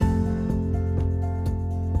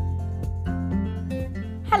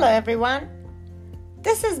Hello everyone,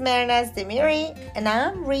 this is Marinaz Demiri and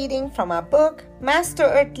I'm reading from our book, Master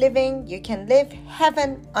Earth Living, You Can Live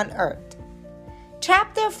Heaven on Earth.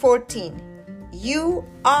 Chapter 14, You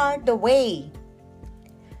Are the Way.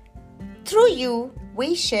 Through you,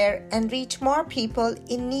 we share and reach more people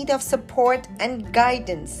in need of support and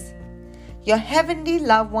guidance. Your heavenly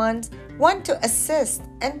loved ones want to assist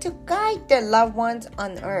and to guide their loved ones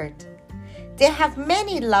on earth. They have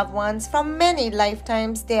many loved ones from many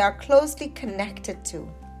lifetimes they are closely connected to.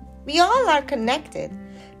 We all are connected,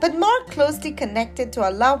 but more closely connected to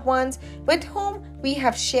our loved ones with whom we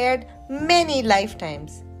have shared many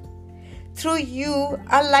lifetimes. Through you,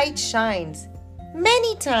 our light shines.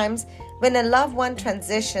 Many times when a loved one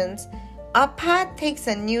transitions, our path takes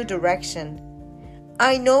a new direction.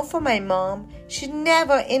 I know for my mom, she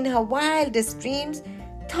never in her wildest dreams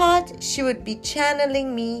thought she would be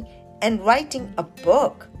channeling me and writing a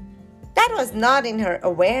book. That was not in her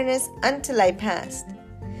awareness until I passed.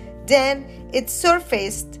 Then it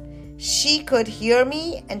surfaced. She could hear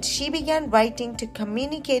me and she began writing to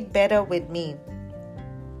communicate better with me.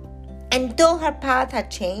 And though her path had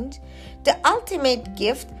changed, the ultimate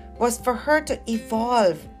gift was for her to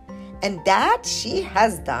evolve. And that she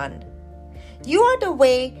has done. You are the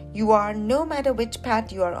way you are no matter which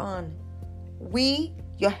path you are on. We,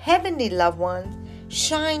 your heavenly loved ones,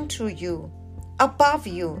 shine through you, above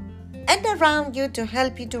you, and around you to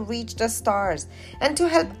help you to reach the stars and to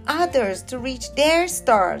help others to reach their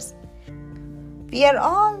stars. We are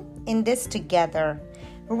all in this together,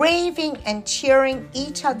 raving and cheering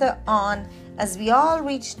each other on as we all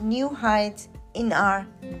reach new heights in our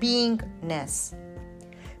beingness.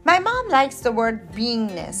 My mom likes the word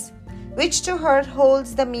beingness, which to her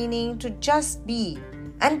holds the meaning to just be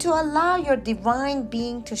and to allow your divine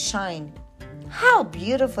being to shine. How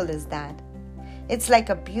beautiful is that? It's like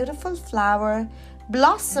a beautiful flower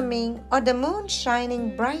blossoming or the moon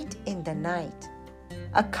shining bright in the night.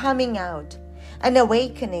 A coming out, an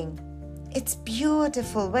awakening. It's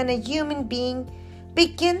beautiful when a human being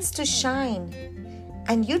begins to shine.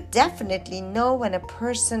 And you definitely know when a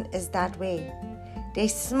person is that way. They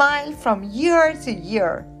smile from year to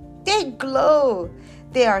year. They glow.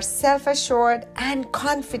 They are self-assured and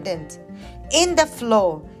confident, in the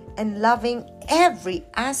flow and loving every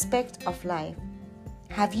aspect of life.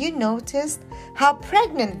 Have you noticed how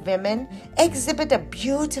pregnant women exhibit a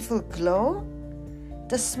beautiful glow?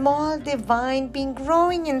 The small divine being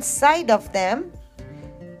growing inside of them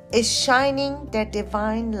is shining their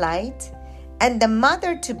divine light, and the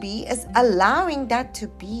mother-to-be is allowing that to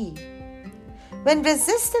be. When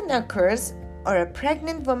resistance occurs, or a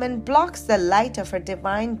pregnant woman blocks the light of her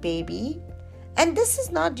divine baby, and this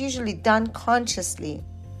is not usually done consciously,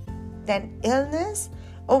 then illness,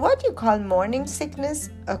 or what you call morning sickness,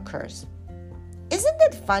 occurs. Isn't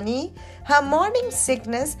it funny how morning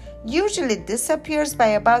sickness usually disappears by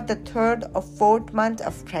about the 3rd or 4th month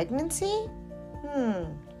of pregnancy?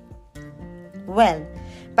 Well,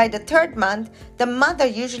 by the 3rd month, the mother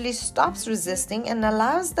usually stops resisting and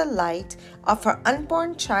allows the light of her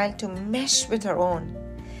unborn child to mesh with her own.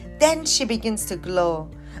 Then she begins to glow.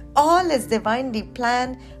 All is divinely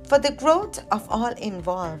planned for the growth of all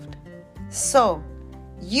involved. So,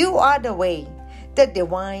 you are the way, the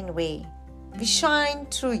divine way. We shine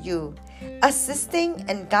through you, assisting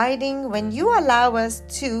and guiding when you allow us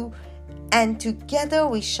to, and together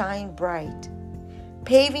we shine bright,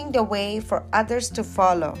 paving the way for others to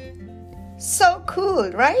follow. So cool,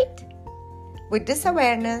 right? With this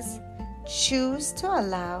awareness, choose to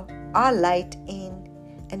allow our light in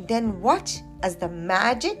and then watch as the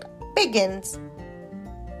magic begins.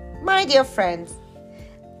 My dear friends,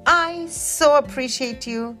 I so appreciate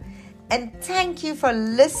you and thank you for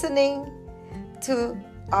listening to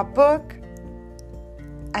our book.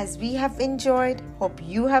 As we have enjoyed, hope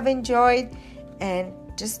you have enjoyed, and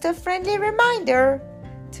just a friendly reminder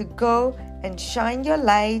to go and shine your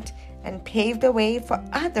light and pave the way for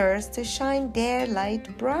others to shine their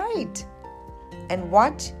light bright. And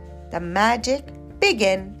watch the magic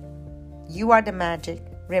begin. You are the magic.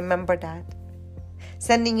 Remember that.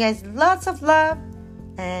 Sending you guys lots of love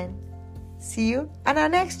and see you on our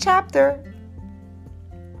next chapter.